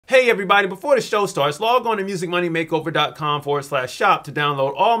Hey everybody, before the show starts, log on to musicmoneymakeover.com/shop to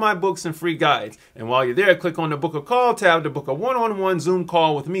download all my books and free guides. And while you're there, click on the book a call tab to book a one-on-one Zoom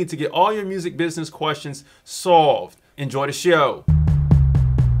call with me to get all your music business questions solved. Enjoy the show.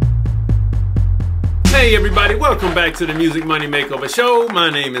 Hey everybody, welcome back to the Music Money Makeover Show. My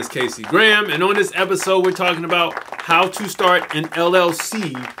name is Casey Graham, and on this episode we're talking about how to start an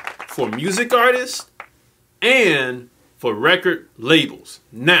LLC for music artists and for record labels.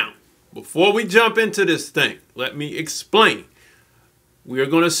 Now, before we jump into this thing, let me explain. We are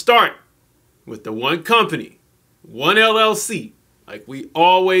going to start with the one company, one LLC, like we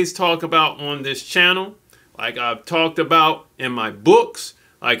always talk about on this channel, like I've talked about in my books,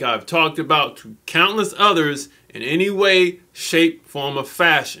 like I've talked about to countless others in any way, shape, form, or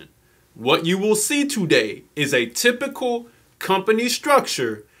fashion. What you will see today is a typical company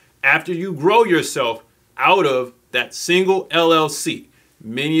structure after you grow yourself out of that single LLC.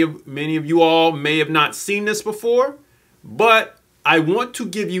 Many of you all may have not seen this before, but I want to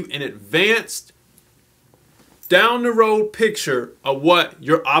give you an advanced down the road picture of what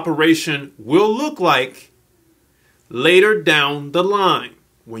your operation will look like later down the line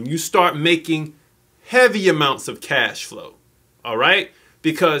when you start making heavy amounts of cash flow. All right?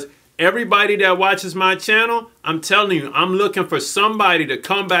 Because everybody that watches my channel, I'm telling you, I'm looking for somebody to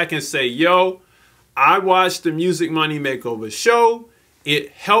come back and say, yo, I watched the Music Money Makeover Show. It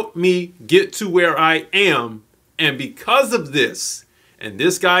helped me get to where I am. And because of this, and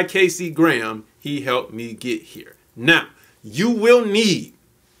this guy, Casey Graham, he helped me get here. Now, you will need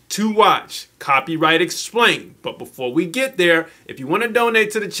to watch Copyright Explained. But before we get there, if you want to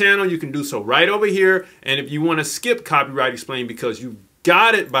donate to the channel, you can do so right over here. And if you want to skip Copyright Explained because you've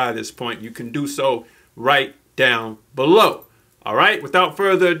got it by this point, you can do so right down below. All right, without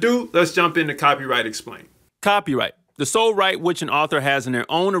further ado, let's jump into Copyright Explained. Copyright, the sole right which an author has in their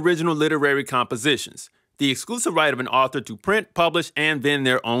own original literary compositions. The exclusive right of an author to print, publish, and vend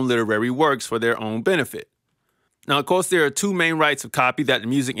their own literary works for their own benefit. Now, of course, there are two main rights of copy that the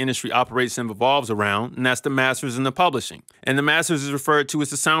music industry operates and revolves around, and that's the masters and the publishing. And the masters is referred to as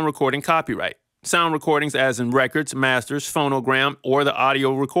the sound recording copyright. Sound recordings as in records, masters, phonogram, or the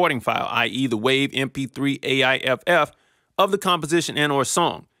audio recording file, i.e. the WAV, MP3, AIFF, of the composition and or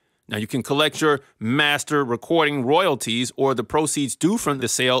song. Now you can collect your master recording royalties or the proceeds due from the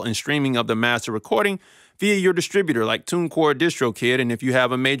sale and streaming of the master recording via your distributor like TuneCore or DistroKid, and if you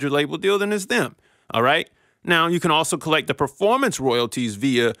have a major label deal, then it's them. All right? Now you can also collect the performance royalties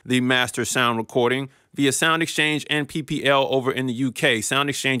via the master sound recording via Sound Exchange and PPL over in the UK. Sound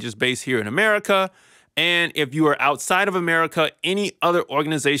Exchange is based here in America, and if you are outside of America, any other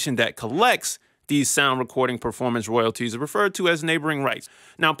organization that collects these sound recording performance royalties are referred to as neighboring rights.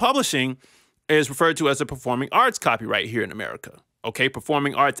 Now, publishing is referred to as a performing arts copyright here in America. Okay,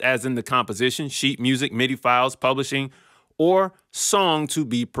 performing arts as in the composition, sheet music, MIDI files, publishing, or song to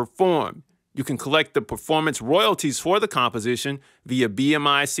be performed. You can collect the performance royalties for the composition via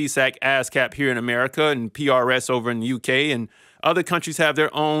BMI, CSAC, ASCAP here in America, and PRS over in the UK, and other countries have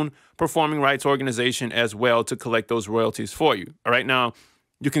their own performing rights organization as well to collect those royalties for you. All right, now,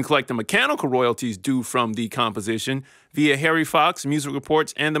 you can collect the mechanical royalties due from the composition via Harry Fox, Music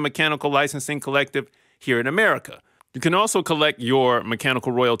Reports, and the Mechanical Licensing Collective here in America. You can also collect your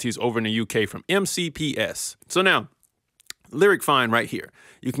mechanical royalties over in the UK from MCPS. So now, Lyric Find right here.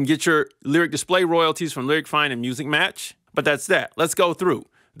 You can get your lyric display royalties from Lyric Find and Music Match, but that's that. Let's go through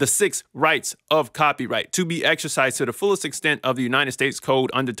the 6 rights of copyright to be exercised to the fullest extent of the United States Code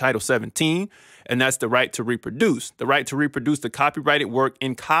under Title 17, and that's the right to reproduce. The right to reproduce the copyrighted work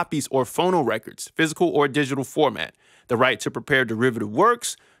in copies or phono records, physical or digital format. The right to prepare derivative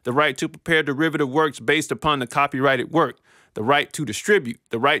works. The right to prepare derivative works based upon the copyrighted work. The right to distribute.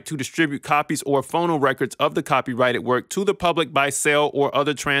 The right to distribute copies or phono records of the copyrighted work to the public by sale or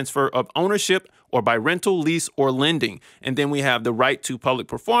other transfer of ownership or by rental, lease, or lending. And then we have the right to public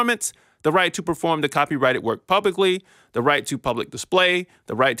performance, the right to perform the copyrighted work publicly, the right to public display,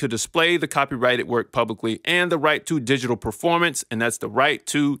 the right to display the copyrighted work publicly, and the right to digital performance, and that's the right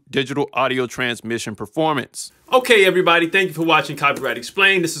to digital audio transmission performance. Okay, everybody, thank you for watching Copyright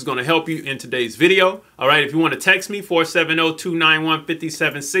Explained. This is going to help you in today's video. All right, if you want to text me,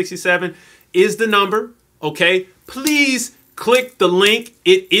 470-291-5767 is the number, okay? Please click the link.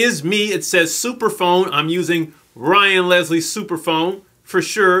 It is me. It says Superphone. I'm using Ryan Leslie's Superphone for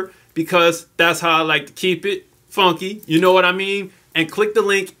sure, because that's how I like to keep it funky. You know what I mean? And click the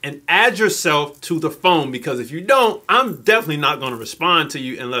link and add yourself to the phone, because if you don't, I'm definitely not going to respond to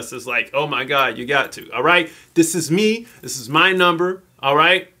you unless it's like, oh my God, you got to. All right. This is me. This is my number. All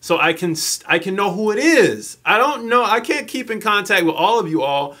right. So I can know who it is. I don't know. I can't keep in contact with all of you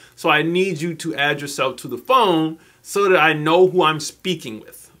all. So I need you to add yourself to the phone so that I know who I'm speaking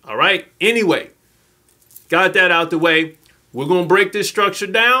with. All right. Anyway, got that out the way. We're going to break this structure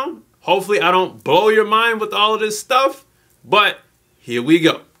down. Hopefully I don't blow your mind with all of this stuff, but here we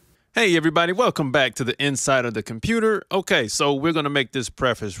go. Hey everybody, welcome back to the Inside of the Computer. Okay, so we're going to make this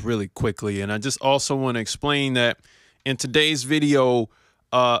preface really quickly, and I just also want to explain that in today's video,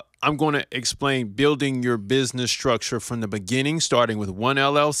 I'm going to explain building your business structure from the beginning, starting with one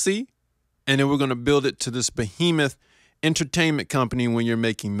LLC, and then we're going to build it to this behemoth entertainment company when you're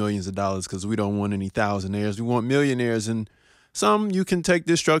making millions of dollars, because we don't want any thousandaires. We want millionaires, and you can take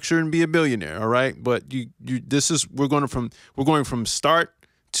this structure and be a billionaire, all right? But we're going from start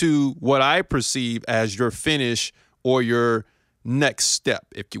to what I perceive as your finish or your next step,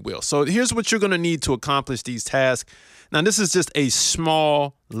 if you will. So here's what you're going to need to accomplish these tasks. Now, this is just a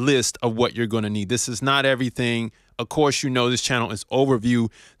small list of what you're going to need. This is not everything. Of course, you know this channel is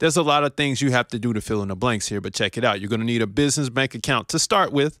overview. There's a lot of things you have to do to fill in the blanks here, but check it out. You're going to need a business bank account to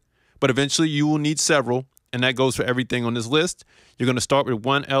start with, but eventually you will need several, and that goes for everything on this list. You're going to start with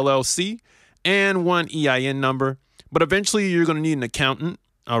one LLC and one EIN number, but eventually you're going to need an accountant.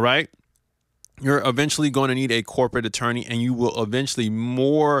 All right. You're eventually going to need a corporate attorney, and you will eventually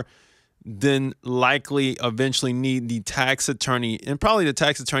more than likely eventually need the tax attorney, and probably the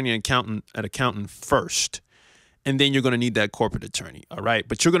tax attorney and accountant first. And then you're going to need that corporate attorney. All right.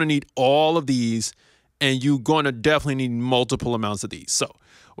 But you're going to need all of these, and you're going to definitely need multiple amounts of these. So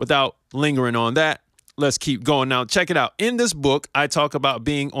without lingering on that, let's keep going. Now, check it out. In this book, I talk about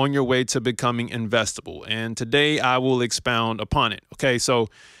being on your way to becoming investable. And today I will expound upon it. Okay, so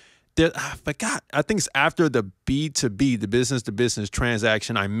I forgot. I think it's after the B2B, the business-to-business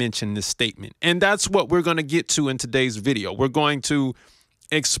transaction, I mentioned this statement. And that's what we're going to get to in today's video. We're going to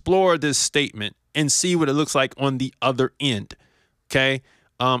explore this statement and see what it looks like on the other end. Okay,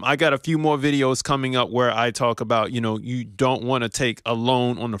 I got a few more videos coming up where I talk about, you don't want to take a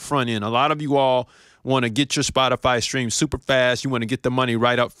loan on the front end. A lot of you all want to get your Spotify stream super fast. You want to get the money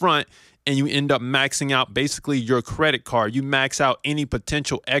right up front, and you end up maxing out basically your credit card. You max out any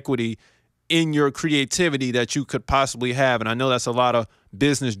potential equity in your creativity that you could possibly have. And I know that's a lot of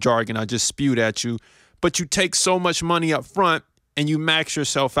business jargon I just spewed at you, but you take so much money up front and you max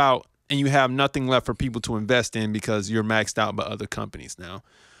yourself out, and you have nothing left for people to invest in because you're maxed out by other companies now.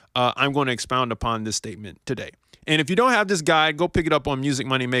 I'm going to expound upon this statement today. And if you don't have this guide, go pick it up on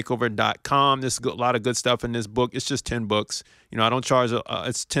musicmoneymakeover.com. There's a lot of good stuff in this book. It's just 10 books. I don't charge,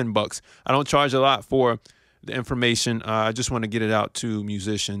 it's 10 bucks. I don't charge a lot for the information. I just want to get it out to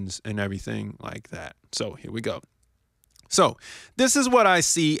musicians and everything like that. So here we go. So this is what I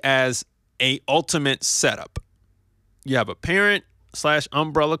see as a ultimate setup. You have a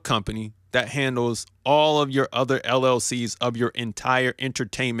parent/umbrella company that handles all of your other LLCs of your entire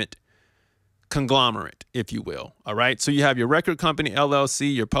entertainment conglomerate, if you will. All right. So you have your record company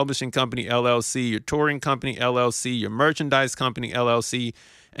LLC, your publishing company LLC, your touring company LLC, your merchandise company LLC,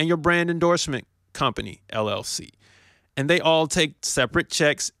 and your brand endorsement company LLC. And they all take separate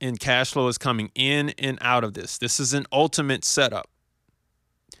checks, and cash flow is coming in and out of this. This is an ultimate setup.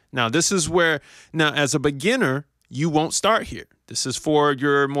 Now, this is where, as a beginner, you won't start here. This is for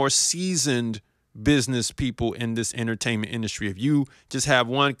your more seasoned business people in this entertainment industry. If you just have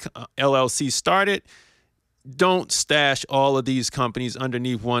one LLC started, don't stash all of these companies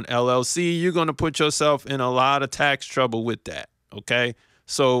underneath one LLC. You're going to put yourself in a lot of tax trouble with that. Okay.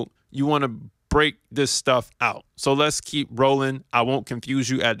 So you want to break this stuff out. So let's keep rolling. I won't confuse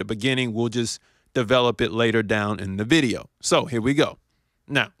you at the beginning. We'll just develop it later down in the video. So here we go.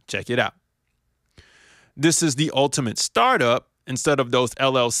 Now check it out. This is the ultimate startup. Instead of those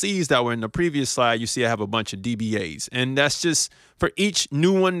LLCs that were in the previous slide, you see I have a bunch of DBAs. And that's just for each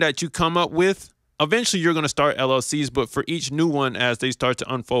new one that you come up with. Eventually, you're going to start LLCs, but for each new one, as they start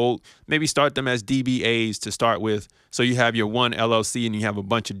to unfold, maybe start them as DBAs to start with. So you have your one LLC and you have a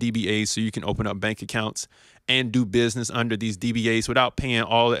bunch of DBAs so you can open up bank accounts and do business under these DBAs without paying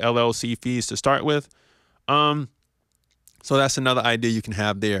all the LLC fees to start with. So that's another idea you can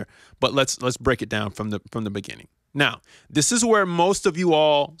have there. But let's break it down from the beginning. Now, this is where most of you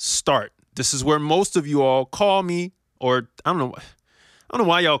all start. This is where most of you all call me, or I don't know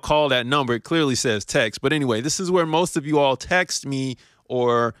why y'all call that number. It clearly says text. But anyway, this is where most of you all text me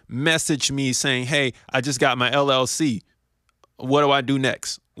or message me saying, hey, I just got my LLC. What do I do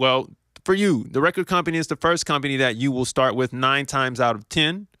next? Well, for you, the record company is the first company that you will start with 9 times out of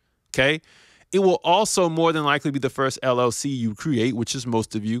 10. Okay. It will also more than likely be the first LLC you create, which is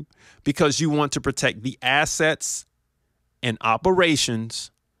most of you, because you want to protect the assets and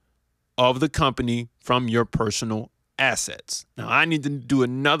operations of the company from your personal assets. Now, I need to do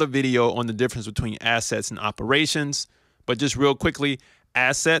another video on the difference between assets and operations, but just real quickly,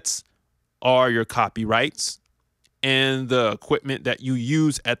 assets are your copyrights and the equipment that you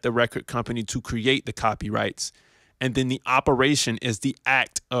use at the record company to create the copyrights. And then the operation is the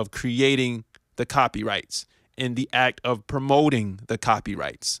act of creating the copyrights and the act of promoting the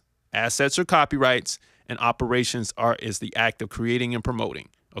copyrights. Assets are copyrights and operations is the act of creating and promoting.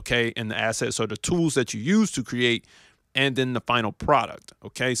 Okay. And the assets are the tools that you use to create and then the final product.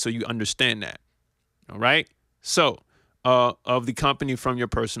 Okay. So you understand that. All right. So of the company from your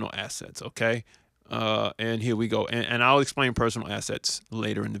personal assets. Okay. And here we go. And I'll explain personal assets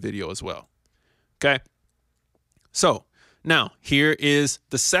later in the video as well. Okay. So now here is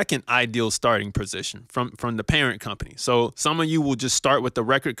the second ideal starting position from the parent company. So some of you will just start with the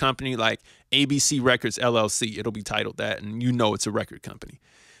record company like ABC Records LLC. It'll be titled that, and you know it's a record company.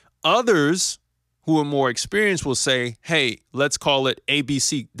 Others who are more experienced will say, hey, let's call it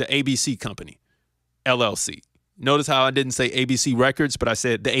ABC, the ABC Company LLC. Notice how I didn't say ABC Records, but I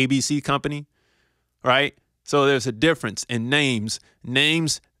said the ABC Company, right? So there's a difference in names.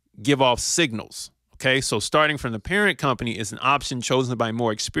 Names give off signals. Okay, so starting from the parent company is an option chosen by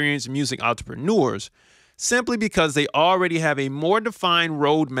more experienced music entrepreneurs simply because they already have a more defined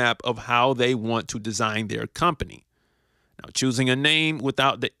roadmap of how they want to design their company. Now, choosing a name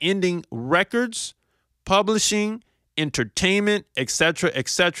without the ending records, publishing, entertainment, etc.,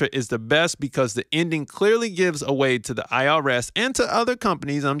 is the best because the ending clearly gives away to the IRS and to other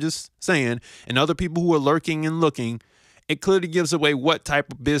companies, I'm just saying, and other people who are lurking and looking. It clearly gives away what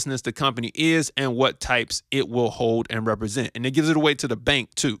type of business the company is and what types it will hold and represent. And it gives it away to the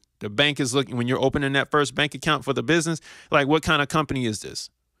bank, too. The bank is looking, when you're opening that first bank account for the business, like, what kind of company is this?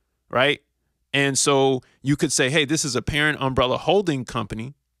 Right? And so you could say, hey, this is a parent umbrella holding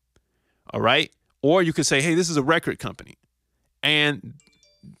company. All right. Or you could say, hey, this is a record company. And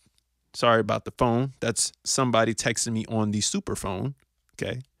sorry about the phone. That's somebody texting me on the super phone.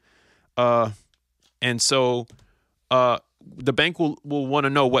 Okay. And so the bank will want to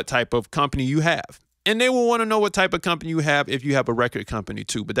know what type of company you have. And they will want to know what type of company you have if you have a record company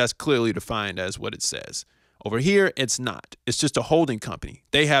too. But that's clearly defined as what it says. Over here, it's not. It's just a holding company.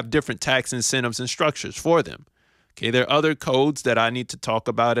 They have different tax incentives and structures for them. Okay, there are other codes that I need to talk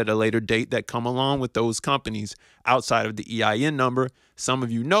about at a later date that come along with those companies outside of the EIN number. Some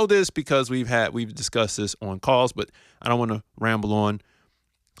of you know this because we've discussed this on calls, but I don't want to ramble on.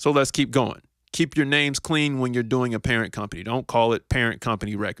 So let's keep going. Keep your names clean when you're doing a parent company. Don't call it Parent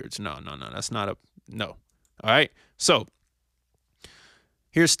Company Records. No. That's not no. All right. So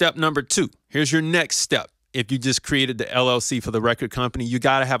here's step number 2. Here's your next step. If you just created the LLC for the record company, you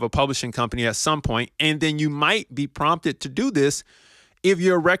got to have a publishing company at some point. And then you might be prompted to do this if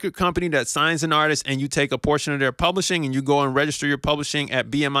you're a record company that signs an artist and you take a portion of their publishing and you go and register your publishing at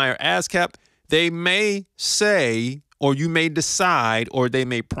BMI or ASCAP. They may say, or you may decide, or they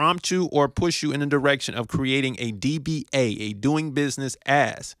may prompt you or push you in the direction of creating a DBA, a doing business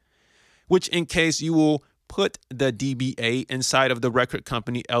as, which in case you will put the DBA inside of the record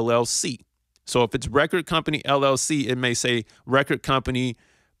company LLC. So if it's record company LLC, it may say record company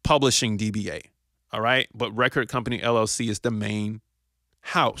publishing DBA. All right. But record company LLC is the main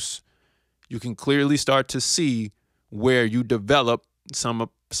house. You can clearly start to see where you develop some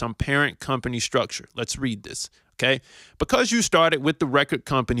parent company structure. Let's read this. Okay. Because you started with the record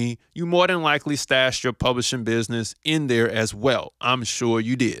company, you more than likely stashed your publishing business in there as well. I'm sure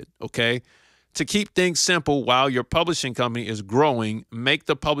you did. Okay. To keep things simple while your publishing company is growing, make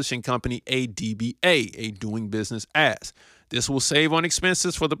the publishing company a DBA, a doing business as. This will save on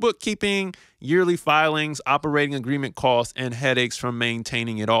expenses for the bookkeeping, yearly filings, operating agreement costs, and headaches from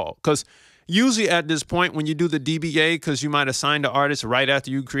maintaining it all. Because usually at this point, when you do the DBA, because you might have signed the artist right after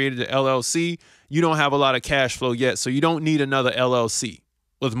you created the LLC, you don't have a lot of cash flow yet. So you don't need another LLC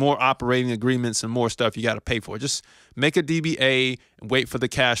with more operating agreements and more stuff you got to pay for. Just make a DBA and wait for the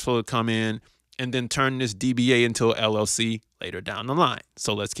cash flow to come in, and then turn this DBA into an LLC later down the line.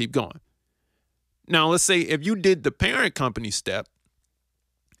 So let's keep going. Now, let's say if you did the parent company step,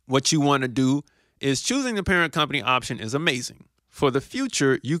 what you want to do is choosing the parent company option is amazing. For the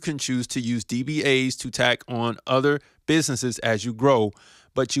future, you can choose to use DBAs to tack on other businesses as you grow,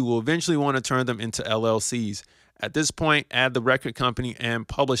 but you will eventually want to turn them into LLCs. At this point, add the record company and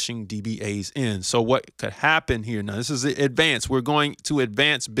publishing DBAs in. So what could happen here? Now, this is advanced. We're going to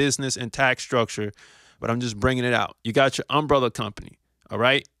advance business and tax structure, but I'm just bringing it out. You got your umbrella company, all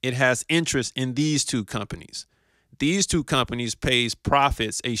right? It has interest in these two companies. These two companies pays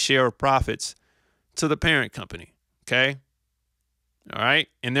profits, a share of profits to the parent company, okay? All right.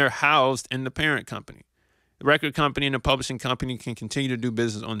 And they're housed in the parent company. The record company and the publishing company can continue to do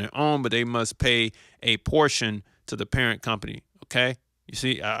business on their own, but they must pay a portion to the parent company. Okay. You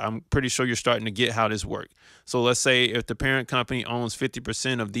see, I'm pretty sure you're starting to get how this works. So let's say if the parent company owns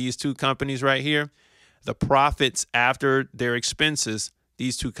 50% of these two companies right here, the profits after their expenses,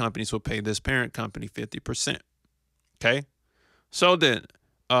 these two companies will pay this parent company 50%. Okay. So then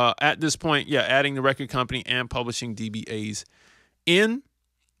at this point, yeah, adding the record company and publishing DBAs in,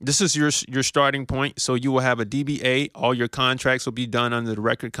 this is your starting point. So you will have a DBA. All your contracts will be done under the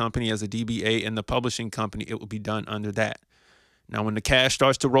record company as a DBA, and the publishing company, it will be done under that. Now, when the cash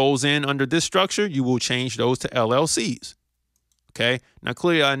starts to rolls in under this structure, you will change those to LLCs. Okay. Now,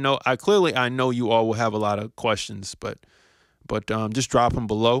 clearly, I know you all will have a lot of questions, but just drop them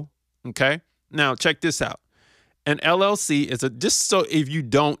below. Okay. Now, check this out. An LLC is just so if you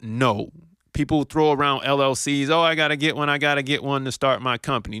don't know, people throw around LLCs. Oh, I got to get one to start my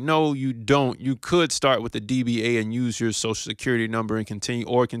company. No, you don't. You could start with the DBA and use your social security number and continue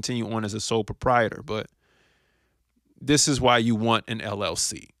on as a sole proprietor. But this is why you want an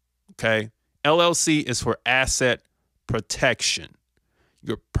LLC. Okay. LLC is for asset protection.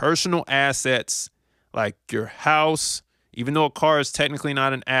 Your personal assets, like your house, even though a car is technically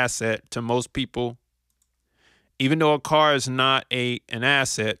not an asset to most people, even though a car is not an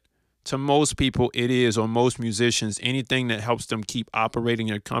asset, to most people it is, or most musicians, anything that helps them keep operating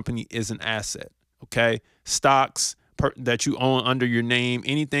their company is an asset. Okay. Stocks that you own under your name,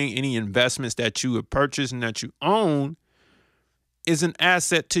 any investments that you have purchased and that you own is an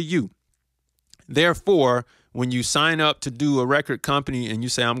asset to you. Therefore, when you sign up to do a record company and you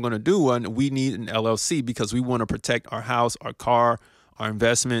say, I'm going to do one, we need an LLC because we want to protect our house, our car, our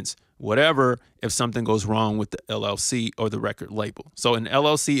investments, whatever, if something goes wrong with the LLC or the record label. So an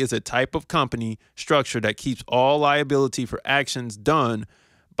LLC is a type of company structure that keeps all liability for actions done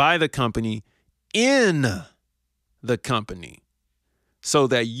by the company in the company so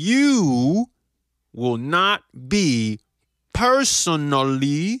that you will not be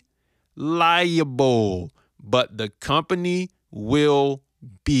personally liable, but the company will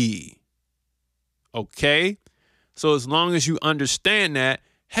be. Okay? So as long as you understand that,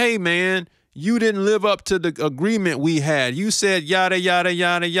 hey, man, you didn't live up to the agreement we had. You said yada, yada,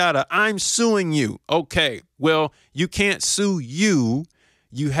 yada, yada. I'm suing you. Okay, well, you can't sue you.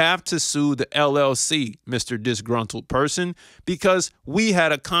 You have to sue the LLC, Mr. Disgruntled Person, because we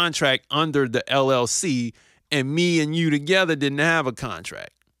had a contract under the LLC and me and you together didn't have a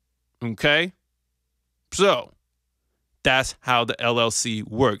contract. Okay? So that's how the LLC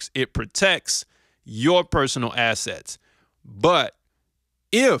works. It protects your personal assets. But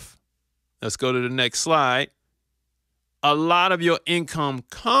if, let's go to the next slide, a lot of your income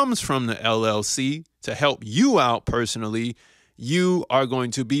comes from the LLC to help you out personally, you are going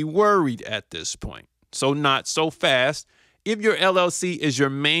to be worried at this point. So not so fast. If your LLC is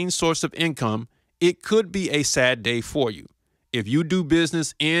your main source of income, it could be a sad day for you. If you do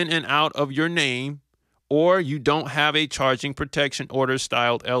business in and out of your name, or you don't have a charging protection order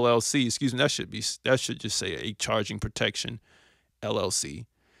styled LLC, excuse me, that should just say a charging protection LLC,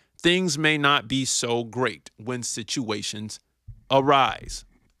 things may not be so great when situations arise.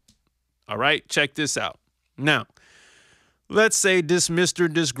 All right, check this out. Now, let's say this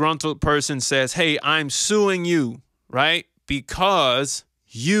Mr. Disgruntled Person says, hey, I'm suing you, right? Because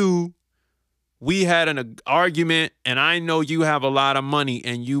we had an argument and I know you have a lot of money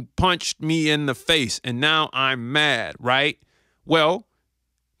and you punched me in the face and now I'm mad, right? Well,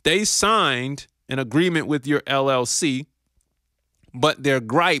 they signed an agreement with your LLC, but their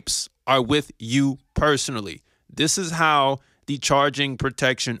gripes are with you personally. This is how the charging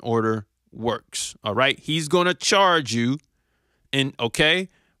protection order works. All right. He's going to charge you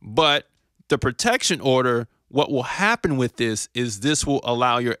but the protection order, what will happen with this is this will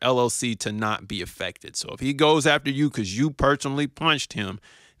allow your LLC to not be affected. So if he goes after you because you personally punched him,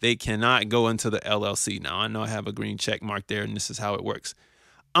 they cannot go into the LLC. Now, I know I have a green check mark there, and this is how it works.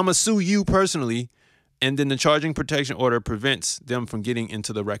 I'm going to sue you personally, and then the charging protection order prevents them from getting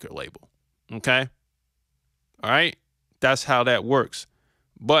into the record label. Okay? All right? That's how that works.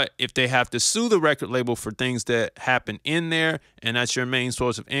 But if they have to sue the record label for things that happen in there, and that's your main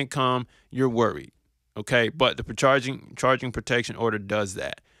source of income, you're worried. Okay, but the charging protection order does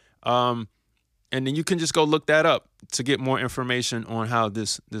that. And then you can just go look that up to get more information on how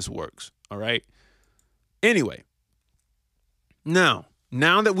this works. All right. Anyway, now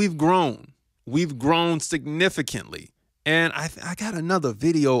that we've grown significantly. And I got another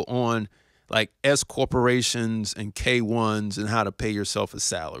video on like S corporations and K1s and how to pay yourself a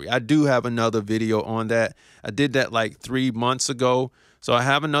salary. I do have another video on that. I did that like 3 months ago. So I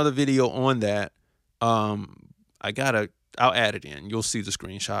have another video on that. I'll add it in. You'll see the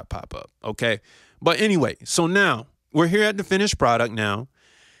screenshot pop up. Okay. But anyway, so now we're here at the finished product now,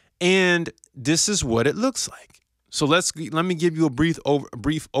 and this is what it looks like. So let me give you a brief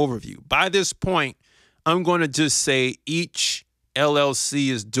overview. By this point, I'm going to just say each LLC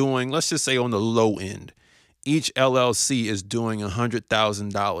is doing, let's just say on the low end, each LLC is doing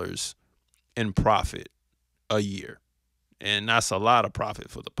 $100,000 in profit a year. And that's a lot of profit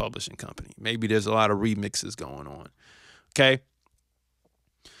for the publishing company. Maybe there's a lot of remixes going on. Okay.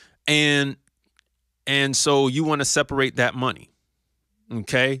 And so you want to separate that money.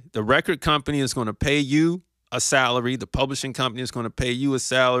 Okay. The record company is going to pay you a salary. The publishing company is going to pay you a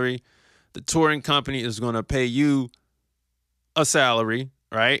salary. The touring company is going to pay you a salary,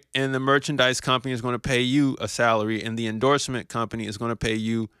 right? And the merchandise company is going to pay you a salary. And the endorsement company is going to pay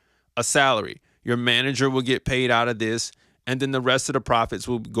you a salary. Your manager will get paid out of this. And then the rest of the profits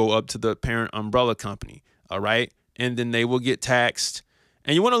will go up to the parent umbrella company. All right. And then they will get taxed.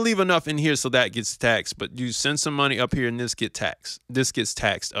 And you want to leave enough in here so that gets taxed. But you send some money up here and this gets taxed. This gets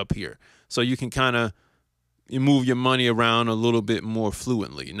taxed up here. So you can kind of move your money around a little bit more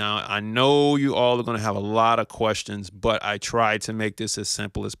fluently. Now, I know you all are going to have a lot of questions, but I tried to make this as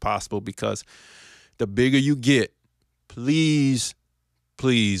simple as possible because the bigger you get, please,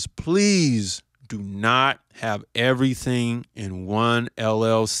 please, please do not have everything in one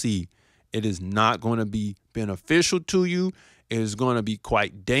LLC. It is not going to be beneficial to you. It is going to be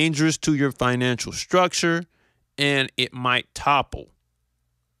quite dangerous to your financial structure, and it might topple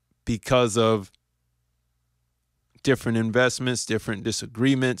because of different investments, different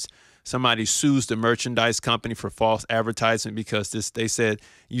disagreements. Somebody sues the merchandise company for false advertising because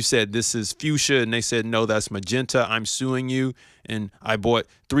you said this is fuchsia, and they said, no, that's magenta. I'm suing you. And I bought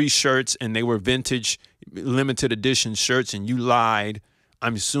 3 shirts and they were vintage limited edition shirts and you lied.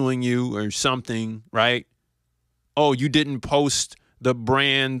 I'm suing you or something, right? Oh, you didn't post the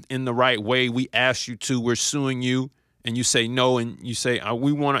brand in the right way. We asked you to, we're suing you. And you say no. And you say,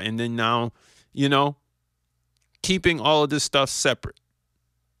 we want to, and then now, keeping all of this stuff separate.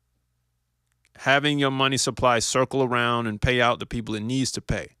 Having your money supply circle around and pay out the people it needs to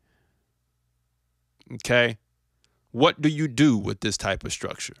pay. Okay? What do you do with this type of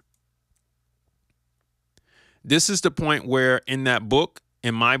structure? This is the point where in that book,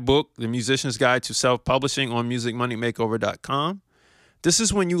 in my book, The Musician's Guide to Self-Publishing on musicmoneymakeover.com, this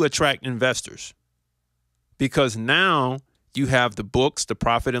is when you attract investors. Because now you have the books, the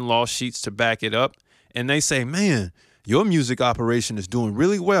profit and loss sheets to back it up. And they say, man, your music operation is doing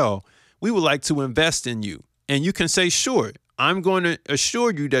really well. We would like to invest in you. And you can say, sure, I'm going to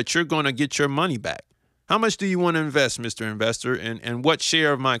assure you that you're going to get your money back. How much do you want to invest, Mr. Investor? And what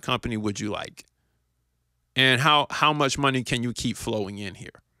share of my company would you like? And how much money can you keep flowing in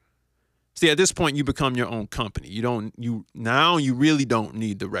here? See, at this point, you become your own company. Now you really don't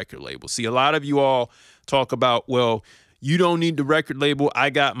need the record label. See, a lot of you all talk about, well, you don't need the record label.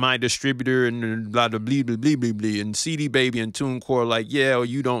 I got my distributor and blah, blah, blah, blah, blah, blah, blah. And CD Baby and TuneCore like, yeah, well,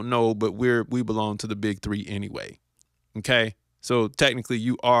 you don't know, but we belong to the big 3 anyway. Okay? So technically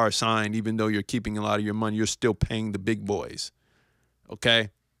you are signed, even though you're keeping a lot of your money, you're still paying the big boys. Okay?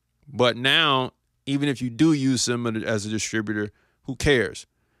 But now, even if you do use them as a distributor, who cares?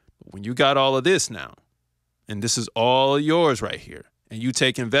 When you got all of this now, and this is all yours right here, and you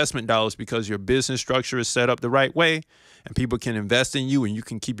take investment dollars because your business structure is set up the right way and people can invest in you and you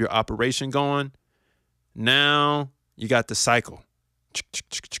can keep your operation going. Now you got the cycle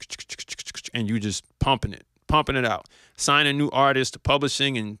and you just pumping it out, signing new artists to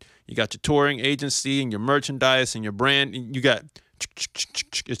publishing, and you got your touring agency and your merchandise and your brand. And you got,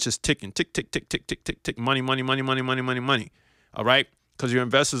 it's just ticking, tick, tick, tick, tick, tick, tick, tick, money, money, money, money, money, money, money. All right. Because your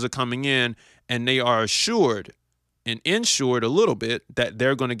investors are coming in and they are assured and insured a little bit that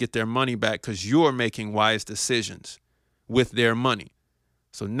they're going to get their money back because you're making wise decisions with their money.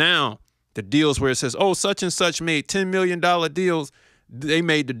 So now the deals where it says, oh, such and such made $10 million deals, they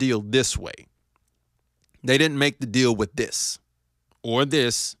made the deal this way. They didn't make the deal with this or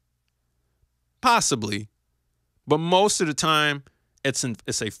this, possibly, but most of the time it's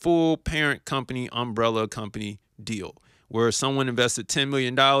a full parent company, umbrella company deal, where someone invested $10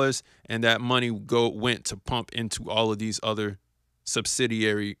 million and that money went to pump into all of these other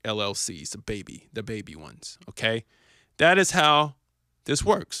subsidiary LLCs, the baby ones, okay? That is how this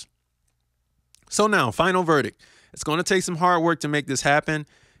works. So now, final verdict. It's going to take some hard work to make this happen,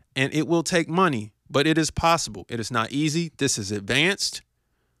 and it will take money, but it is possible. It is not easy. This is advanced,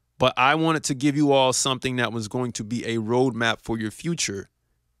 But I wanted to give you all something that was going to be a roadmap for your future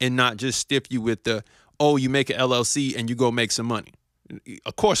and not just stiff you with the, oh, you make an LLC and you go make some money.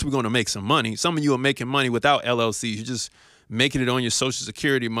 Of course, we're going to make some money. Some of you are making money without LLCs. You're just making it on your Social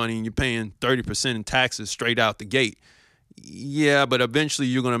Security money and you're paying 30% in taxes straight out the gate. Yeah, but eventually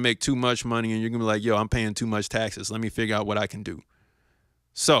you're going to make too much money and you're going to be like, yo, I'm paying too much taxes. Let me figure out what I can do.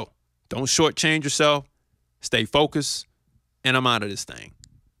 So don't shortchange yourself. Stay focused. And I'm out of this thing.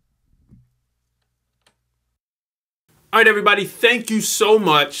 All right, everybody, thank you so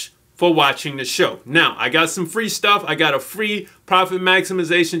much for watching the show. Now, I got some free stuff. I got a free profit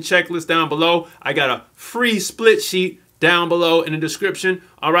maximization checklist down below. I got a free split sheet down below in the description.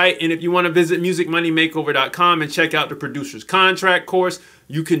 All right, and if you want to visit musicmoneymakeover.com and check out the producer's contract course,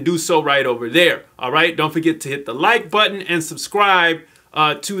 you can do so right over there. All right, don't forget to hit the like button and subscribe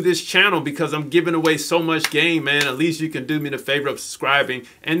to this channel because I'm giving away so much game, man. At least you can do me the favor of subscribing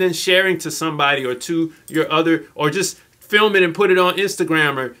and then sharing to somebody or to your other, or just film it and put it on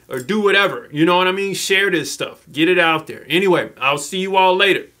Instagram or do whatever. You know what I mean? Share this stuff. Get it out there. Anyway, I'll see you all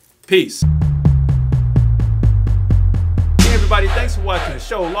later. Peace. Hey everybody, thanks for watching the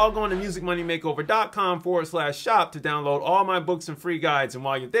show. Log on to musicmoneymakeover.com/shop to download all my books and free guides. And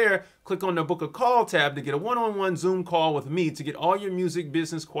while you're there, click on the book a call tab to get a one-on-one Zoom call with me to get all your music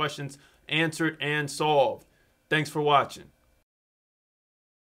business questions answered and solved. Thanks for watching.